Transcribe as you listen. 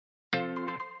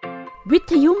วิ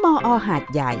ทยุมอ.หาด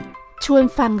ใหญ่ชวน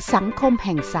ฟังสังคมแ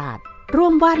ห่งศาสตร์ร่ว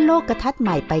มวาดโลกทัศน์ให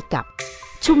ม่ไปกับ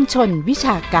ชุมชนวิช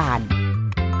าการ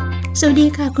สวัสดี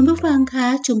ค่ะคุณผู้ฟังคะ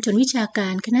ชุมชนวิชากา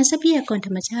รคณะทรัพยากรธ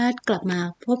รรมชาติกลับมา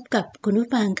พบกับคุณผู้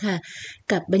ฟังค่ะ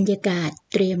กับบรรยากาศ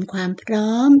เตรียมความพร้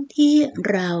อมที่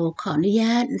เราขออนุญ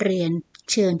าตเรียน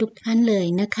เชิญทุกท่านเลย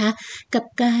นะคะกับ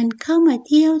การเข้ามา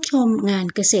เที่ยวชมงาน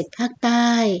เกษตรภาคใต้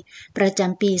ประจ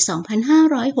ำปี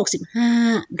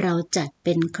 2565 เราจัดเ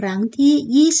ป็นครั้ง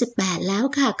ที่ 28 แล้ว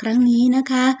ค่ะครั้งนี้นะ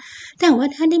คะแต่ว่า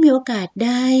ท่านได้มีโอกาสไ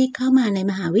ด้เข้ามาใน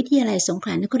มหาวิทยาลัยสงขล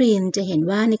านครินทร์จะเห็น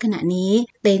ว่าในขณะนี้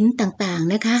เต็นท์ต่าง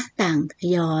ๆนะคะต่างท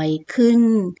ยอยขึ้น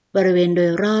บริเวณโด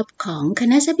ยรอบของค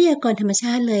ณะทรัพยากรธรรมช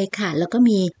าติเลยค่ะแล้วก็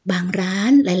มีบางร้า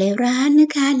นหลายๆร้านน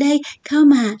ะคะได้เข้า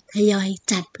มาทยอย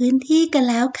จัดพื้นที่กัน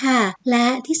แล้วค่ะและ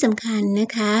ที่สำคัญนะ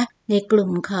คะในกลุ่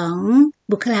มของ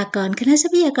บุคลากรคณะทรั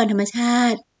พยากรธรรมชา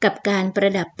ติกับการปร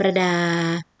ะดับประดา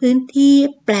พื้นที่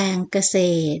แปลงเกษ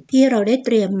ตรที่เราได้เต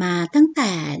รียมมาตั้งแ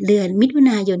ต่เดือนมิถุ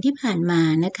นายนที่ผ่านมา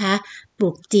นะคะปลู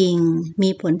กจริงมี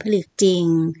ผลผลิตจริง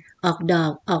ออกดอ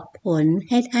กออกผล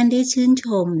ให้ท่านได้ชื่นช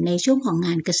มในช่วงของง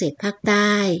านเกษตรภาคใ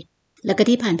ต้แล้วก็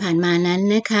ที่ผ่านๆมานั้น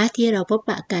นะคะที่เราพบ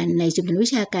ปะกันในชุมชนวิ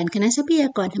ชาการคณะทรัพยา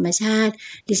กรธรรมชาติ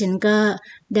ดิฉันก็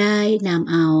ได้น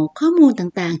ำเอาข้อมูล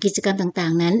ต่างๆกิจกรรมต่า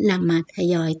งๆนั้นนำมาท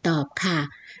ยอยตอบค่ะ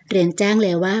เรียนแจ้งเล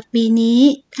ยว่าปีนี้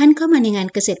ท่านเข้ามาในงาน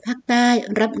เกษตรภาคใต้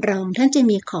รับรองท่านจะ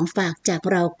มีของฝากจาก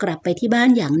เรากลับไปที่บ้าน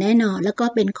อย่างแน่นอนแล้วก็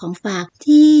เป็นของฝาก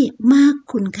ที่มาก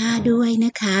คุณค่าด้วยน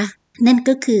ะคะนั่น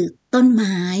ก็คือต้นไ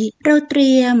ม้เราเต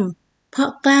รียมเพา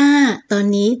ะกล้าตอน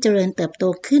นี้เจริญเติบโต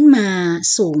ขึ้นมา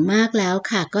สูงมากแล้ว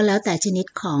ค่ะก็แล้วแต่ชนิด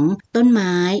ของต้นไ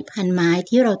ม้พันไม้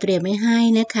ที่เราเตรียมไว้ให้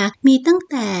นะคะมีตั้ง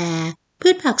แต่พื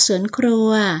ชผักสวนครัว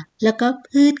แล้วก็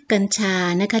พืชกัญชา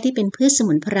นะคะที่เป็นพืชส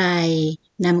มุนไพร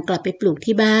นำกลับไปปลูก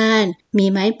ที่บ้านมี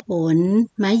ไม้ผล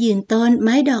ไม้ยืนต้นไ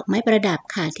ม้ดอกไม้ประดับ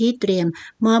ค่ะที่เตรียม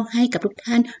มอบให้กับทุก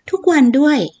ท่านทุกวันด้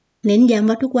วยเน้นย้ำ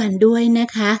ว่าทุกวันด้วยนะ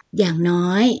คะอย่างน้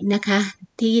อยนะคะ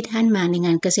ที่ท่านมาในง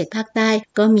านเกษตรภาคใต้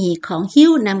ก็มีของหิ้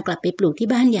วนำกลับไปปลูกที่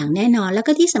บ้านอย่างแน่นอนแล้ว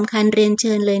ก็ที่สำคัญเรียนเ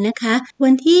ชิญเลยนะคะวั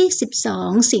นที่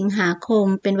12สิงหาคม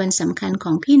เป็นวันสำคัญข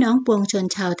องพี่น้องปวงชน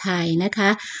ชาวไทยนะคะ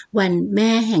วันแ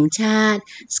ม่แห่งชาติ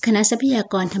คณะทรัพยา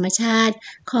กรธรรมชาติ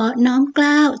ขอน้อมเก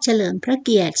ล้าเฉลิมพระเ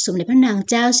กียรติสมเด็จพระนาง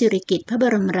เจ้าสิริกิติ์พระบ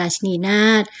รมราชินีนา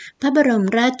ถพระบรม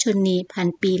ราชชนนีพัน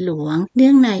ปีหลวงเนื่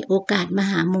องในโอกาสม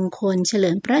หามงคลเฉลิ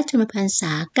มพระชนมพรรษ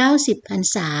า90พรร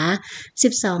ษา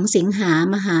12สิงหา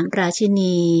มหาราชิ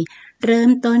นีเริ่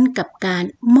มต้นกับการ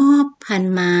มอบพัน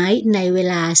ไม้ในเว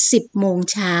ลา10โมง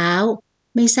เช้า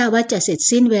ไม่ทราบว่าจะเสร็จ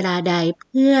สิ้นเวลาใดเ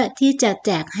พื่อที่จะแจ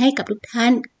กให้กับทุกท่า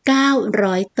น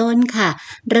900ต้นค่ะ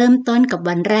เริ่มต้นกับ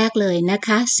วันแรกเลยนะค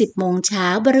ะ10โมงเช้า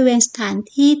บริเวณสถาน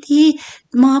ที่ที่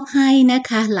มอบให้นะ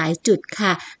คะหลายจุดค่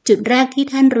ะจุดแรกที่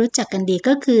ท่านรู้จักกันดี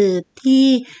ก็คือที่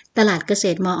ตลาดเกษ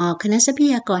ตรมอ.คณะทรัพ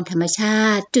ยากรธรรมชา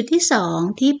ติจุดที่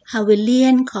2ที่พาวิเลีย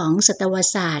นของสัตว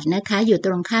ศาสตร์นะคะอยู่ต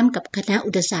รงข้ามกับคณะ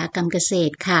อุตสาหกรรมเกษ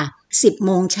ตรค่ะ10โ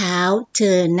มงเช้าเ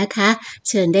ชิญนะคะ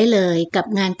เชิญได้เลยกับ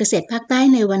งานเกษตรภาคใต้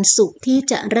ในวันศุกร์ที่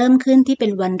จะเริ่มขึ้นที่เป็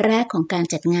นวันแรกของการ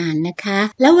จัดงานนะคะ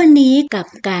แล้ววันนี้กับ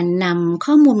การนำ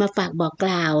ข้อมูลมาฝากบอกก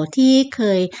ล่าวที่เค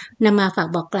ยนำมาฝาก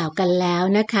บอกกล่าวกันแล้ว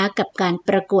นะคะกับการ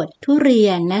ประกวดทุเรีย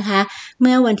นนะคะเ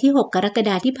มื่อวันที่6กรก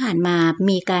ฎาคมที่ผ่านมา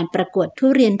มีการประกวดทุ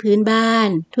เรียนพื้นบ้าน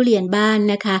ทุเรียนบ้าน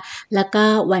นะคะแล้วก็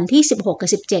วันที่16กับ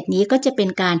17นี้ก็จะเป็น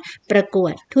การประกว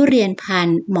ดทุเรียนพัน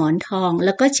ธุ์หมอนทองแ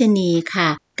ล้วก็ชะนีค่ะ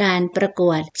การประก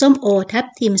วดส้มโอทับ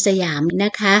ทิมสยามน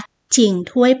ะคะชิง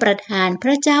ถ้วยประธานพร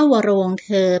ะเจ้าวรวงศ์เธ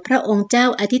อพระองค์เจ้า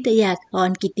อาทิตยาภร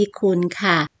ณ์กิตติคุณ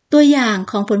ค่ะตัวอย่าง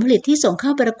ของผลผลิตที่ส่งเข้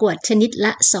าประกวดชนิดล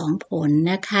ะ2ผล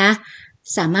นะคะ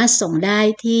สามารถส่งได้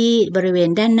ที่บริเวณ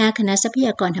ด้านหน้าคณะทรัพย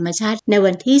ากรธรรมชาติใน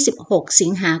วันที่16สิ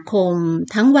งหาคม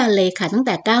ทั้งวันเลยค่ะตั้งแ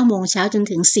ต่9โมงเช้าจน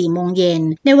ถึง4โมงเย็น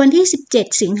ในวันที่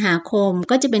17สิงหาคม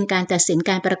ก็จะเป็นการตัดสิน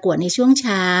การประกวดในช่วงเ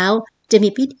ช้าจะมี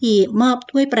พิธีมอบ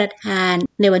ถ้วยประธาน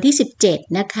ในวันที่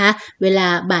17นะคะเวลา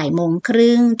บ่ายโมงค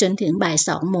รึ่งจนถึงบ่าย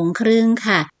2โมงครึ่ง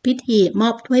ค่ะพิธีมอ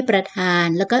บถ้วยประธาน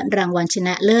แล้วก็รางวัลชน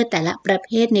ะเลิศแต่ละประเภ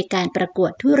ทในการประกว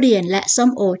ดทุเรียนและส้ม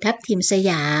โอทับทิมส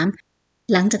ยาม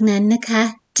หลังจากนั้นนะคะ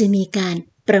จะมีการ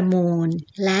ประมูล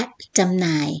และจำห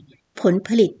น่ายผลผ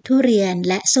ลิตทุเรียน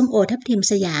และส้มโอทับทิม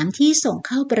สยามที่ส่งเ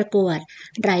ข้าประกวด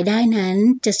รายได้นั้น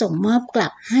จะส่งมอบกลั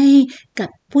บให้กับ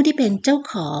ผู้ที่เป็นเจ้า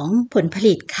ของผลผ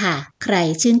ลิตค่ะใคร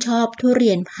ชื่นชอบทุเ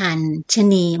รียนพันธุ์ชะ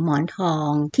นีหมอนทอ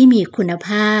งที่มีคุณภ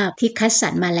าพที่คัดสร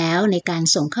รมาแล้วในการ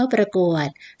ส่งเข้าประกวด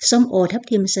ส้มโอทับ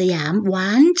ทิมสยามหวา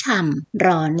นฉ่ำร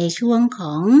อในช่วงข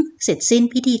องเสร็จสิ้น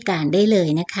พิธีการได้เลย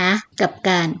นะคะกับ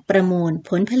การประมูล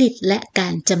ผลผลิตและกา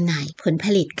รจำหน่ายผลผ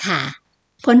ลิตค่ะ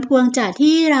ผลพวงจาก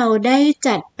ที่เราได้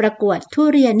จัดประกวดทุ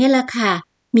เรียนนี่แหละค่ะ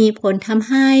มีผลทำ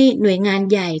ให้หน่วยงาน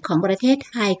ใหญ่ของประเทศ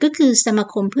ไทยก็คือสมา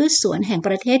คมพืชสวนแห่งป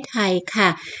ระเทศไทยค่ะ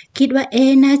คิดว่า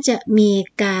น่าจะมี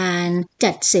การ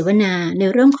จัดเสวนาใน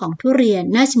เรื่องของทุเรียน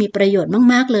น่าจะมีประโยชน์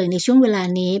มากๆเลยในช่วงเวลา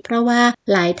นี้เพราะว่า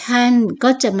หลายท่านก็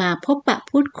จะมาพบปะ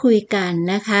พูดคุยกัน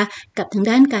นะคะกับทาง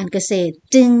ด้านการเกษตร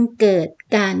จึงเกิด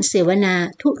การเสวนา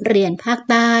ทุเรียนภาค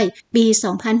ใต้ปี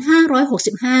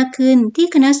 2565 ขึ้นที่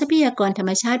คณะทรัพยากรธรร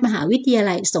มชาติมหาวิทยา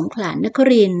ลัยสงขลานค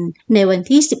รินทร์ในวัน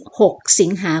ที่ 16 สิ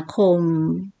งหาคม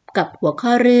กับหัวข้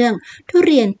อเรื่องทุ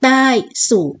เรียนใต้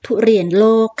สู่ทุเรียนโล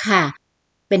กค่ะ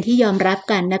เป็นที่ยอมรับ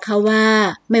กันนะคะว่า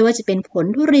ไม่ว่าจะเป็นผล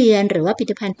ทุเรียนหรือว่าผลิ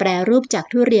ตภัณฑ์แปรรูปจาก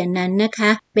ทุเรียนนั้นนะค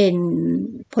ะเป็น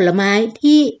ผลไม้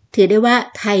ที่ถือได้ว่า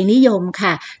ไทยนิยม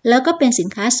ค่ะแล้วก็เป็นสิน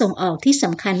ค้าส่งออกที่ส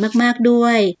ำคัญมากๆด้ว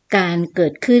ยการเกิ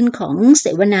ดขึ้นของเส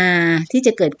วนาที่จ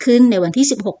ะเกิดขึ้นในวันที่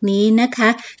 16 นี้นะคะ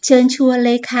เชิญชวนเ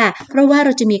ลยค่ะเพราะว่าเร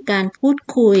าจะมีการพูด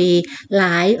คุยหล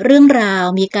ายเรื่องราว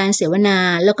มีการเสวนา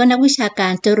แล้วก็นักวิชากา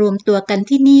รจะรวมตัวกัน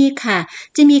ที่นี่ค่ะ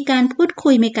จะมีการพูดคุ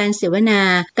ยมีการเสวนา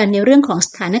กันในเรื่องของส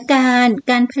ถานการณ์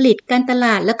การผลิตการตล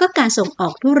าดแล้วก็การส่งออ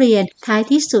กทุเรียนท้าย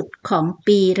ที่สุดของ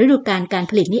ปีฤดูกาลการ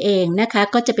ผลิตนี่เองนะคะ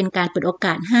ก็จะเป็นการเปิดโอก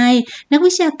าสให้นัก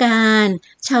วิชาการ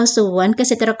ชาวสวนเก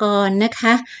ษตรกรนะค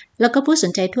ะแล้วก็ผู้ส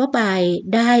นใจทั่วไป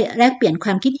ได้แลกเปลี่ยนคว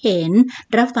ามคิดเห็น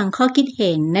รับฟังข้อคิดเ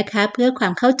ห็นนะคะเพื่อควา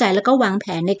มเข้าใจแล้วก็วางแผ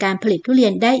นในการผลิตทุเรีย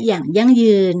นได้อย่างยั่ง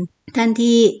ยืนท่าน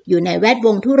ที่อยู่ในแวดว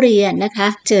งทุเรียนนะคะ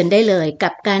เชิญได้เลยกั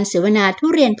บการเสวนาทุ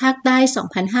เรียนภาคใต้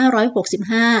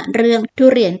 2565 เรื่องทุ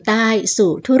เรียนใต้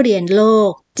สู่ทุเรียนโล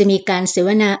กจะมีการเสว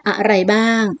นาอะไรบ้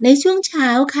างในช่วงเช้า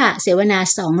ค่ะเสวนา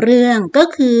2 เรื่องก็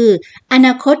คืออน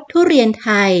าคตทุเรียนไท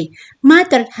ยมา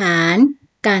ตรฐาน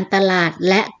การตลาด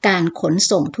และการขน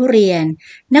ส่งทุเรียน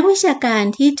นักวิชาการ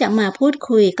ที่จะมาพูด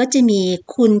คุยก็จะมี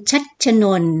คุณชัชน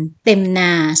นท์เต็มน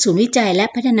าศูนย์วิจัยและ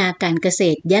พัฒนาการเกษ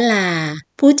ตรยะลา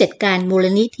ผู้จัดการมูล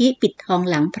นิธิปิดทอง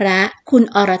หลังพระคุณ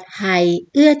อรทัย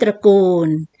เอื้อตระกูล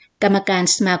กรรมการ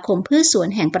สมาคมพืชสวน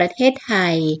แห่งประเทศไท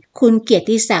ยคุณเกียร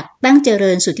ติศักดิ์ตั้งเจ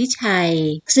ริญสุทธิชัย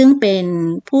ซึ่งเป็น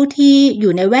ผู้ที่อ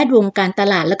ยู่ในแวดวงการต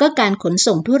ลาดและก็การขน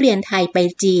ส่งทุเรียนไทยไป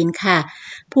จีนค่ะ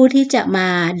ผู้ที่จะมา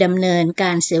ดำเนินก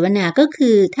ารเสวนาก็คื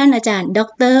อท่านอาจารย์ด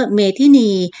ร.เมธิ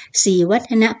นีศรีวั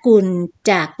ฒนกุล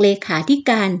จากเลขาธิ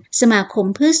การสมาคม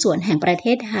พืชสวนแห่งประเท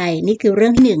ศไทยนี่คือเรื่อ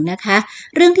งที่1นะคะ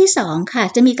เรื่องที่2ค่ะ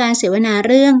จะมีการเสวนา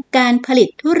เรื่องการผลิต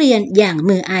ทุเรียนอย่าง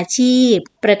มืออาชีพ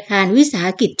ประธานวิสาห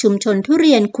กิจชุมชนทุเ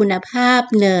รียนคุณภาพ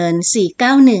เนิน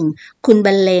491คุณบ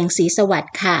รรเลงศรีสวัส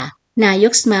ดิ์ค่ะนาย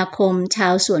กสมาคมชา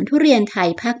วสวนทุเรียนไทย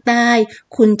ภาคใต้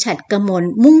คุณฉัตรกมล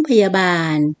มุ่งพยาบา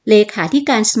ลเลขาธิ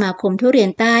การสมาคมทุเรียน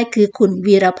ใต้คือคุณ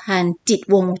วีรพันธ์จิต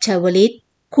วงศ์ชวลิต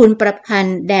คุณประพัน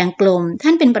ธ์แดงกลมท่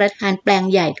านเป็นประธานแปลง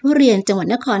ใหญ่ทุเรียนจังหวัด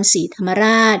นครศรีธรรมร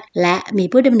าชและมี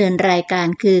ผู้ดำเนินรายการ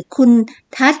คือคุณ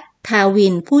ทัศน์ทาวิ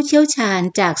นผู้เชี่ยวชาญ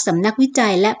จากสำนักวิจั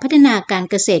ยและพัฒนาการ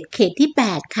เกษตรเขตที่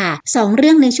8ค่ะ2เ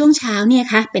รื่องในช่วงเช้าเนี่ย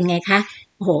คะเป็นไงคะ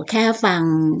โอ้โหแค่ฟัง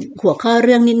หัวข้อเ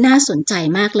รื่องนี้น่าสนใจ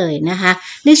มากเลยนะคะ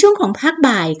ในช่วงของภาค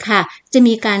บ่ายค่ะจะ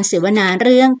มีการเสวนาเ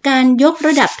รื่องการยกร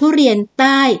ะดับทุเรียนใ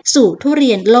ต้สู่ทุเ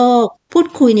รียนโลกพูด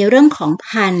คุยในเรื่องของ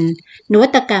พันธุ์นวั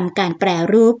ตกรรมการแปร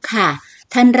รูปค่ะ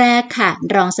ท่านแรกค่ะ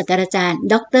รองศาสตราจารย์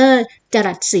ดร.จ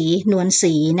รัสศรีนวลศ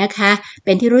รีนะคะเ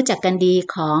ป็นที่รู้จักกันดี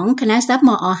ของคณะทรัพย์ม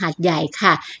อ.หาดใหญ่ค่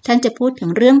ะท่านจะพูดถึง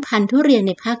เรื่องพันธุ์ทุเรียนใ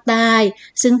นภาคใต้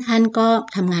ซึ่งท่านก็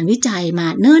ทำงานวิจัยมา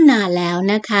เนิ่นนานแล้ว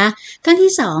นะคะท่าน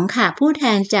ที่2ค่ะผู้แท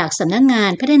นจากสำนักงา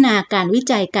นพัฒนาการวิ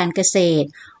จัยการเกษตร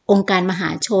องค์การมห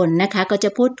าชนนะคะก็จะ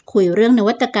พูดคุยเรื่องน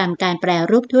วัตกรรมการแปร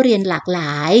รูปทุเรียนหลากหล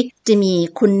ายจะมี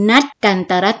คุณนัทกัน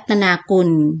ตรัตนากุล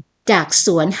จากส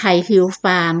วนไฮฮิลฟ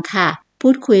าร์มค่ะ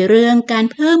พูดคุยเรื่องการ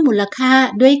เพิ่มมูลค่า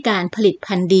ด้วยการผลิต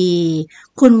พันธุ์ดี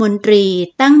คุณมนตรี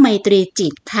ตั้งไมตรีจิ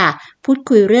ตค่ะพูด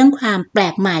คุยเรื่องความแปล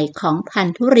กใหม่ของพัน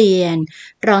ธุ์ทุเรียน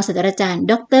รองศาสตราจารย์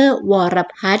ดร.วร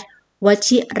พัฒน์ว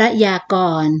ชิรยาก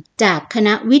รจากคณ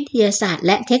ะวิทยาศาสตร์แ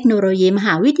ละเทคโนโลยีมห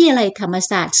าวิทยาลัยธรรม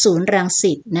ศาสตร์ศูนย์รัง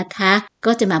สิตนะคะ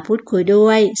ก็จะมาพูดคุยด้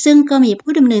วยซึ่งก็มี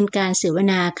ผู้ดำเนินการเสว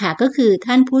นาค่ะก็คือ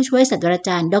ท่านผู้ช่วยศาสตราจ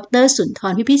ารย์ดร.สุนท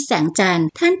รพิพิธแสงจันทร์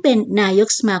ท่านเป็นนายก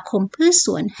สมาคมพืชส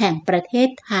วนแห่งประเทศ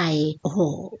ไทยโอ้โห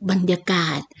บรรยากา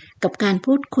ศกับการ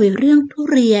พูดคุยเรื่องทุ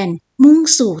เรียนมุ่ง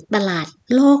สู่ตลาด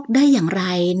โลกได้อย่างไร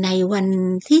ในวัน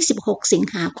ที่16 สิง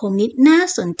หาคมนี้น่า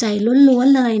สนใจล้วน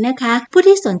ๆเลยนะคะผู้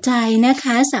ที่สนใจนะค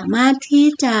ะสามารถที่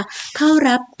จะเข้า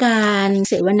รับการ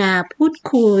เสวนาพูด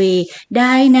คุยไ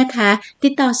ด้นะคะติ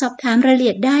ดต่อสอบถามรายละเ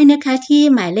อียดได้นะคะที่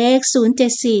หมายเลข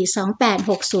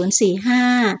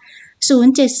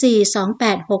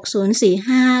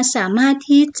074286045 สามารถ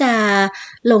ที่จะ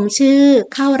ลงชื่อ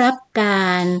เข้ารับกา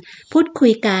รพูดคุ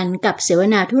ยกันกับเสว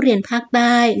นาทุเรียนภาคใ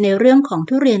ต้ในเรื่องของ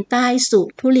ทุเรียนใต้สู่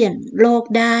ทุเรียนโลก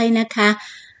ได้นะคะ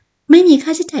ไม่มีค่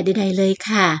าใช้จ่ายใดๆเลย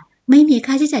ค่ะ ไม่มี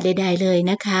ค่าใช้จ่ายใดๆเลย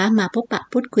นะคะมาพบปะ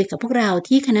พูดคุยกับพวกเรา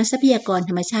ที่คณะทรัพยากร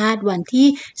ธรรมชาติวันที่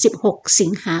16สิ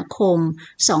งหาคม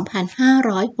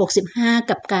2565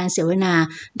กับการเสวนา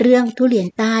เรื่องทุเรียน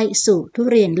ใต้สู่ทุ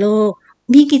เรียนโลก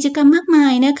มีกิจกรรมมากมา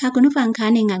ยนะคะคุณผู้ฟังคะ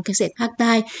ในงานเกษตรภาคใ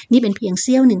ต้นี่เป็นเพียงเ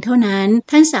สี้ยวหนึ่งเท่านั้น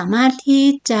ท่านสามารถที่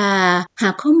จะหา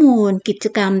ข้อมูลกิจ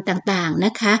กรรมต่างๆน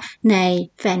ะคะใน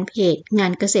แฟนเพจงา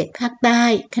นเกษตรภาคใต้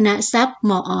คณะทรัพย์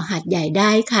มอ.หาดใหญ่ไ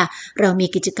ด้ค่ะเรามี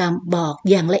กิจกรรมบอก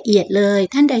อย่างละเอียดเลย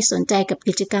ท่านใดสนใจกับ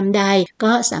กิจกรรมใด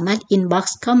ก็สามารถอินบ็อก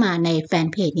ซ์เข้ามาในแฟน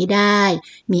เพจนี้ได้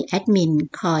มีแอดมิน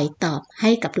คอยตอบให้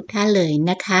กับทุกท่านเลย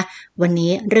นะคะวัน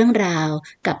นี้เรื่องราว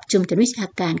กับชุมชนวิชา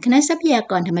การคณะทรัพยา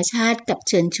กรธรรมชาติกับ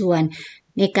เชิญชวน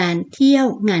ในการเที่ยว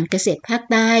งานเกษตรภาค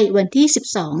ใต้วันที่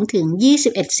12ถึง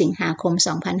21สิงหาคม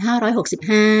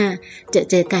2565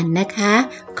เจอกันนะคะ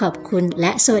ขอบคุณแล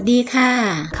ะสวัสดีค่ะ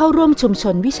เข้าร่วมชุมช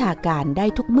นวิชาการได้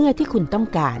ทุกเมื่อที่คุณต้อง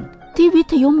การที่วิ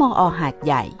ทยุมอ.หาดใ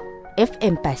หญ่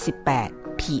FM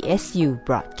 88 PSU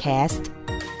Broadcast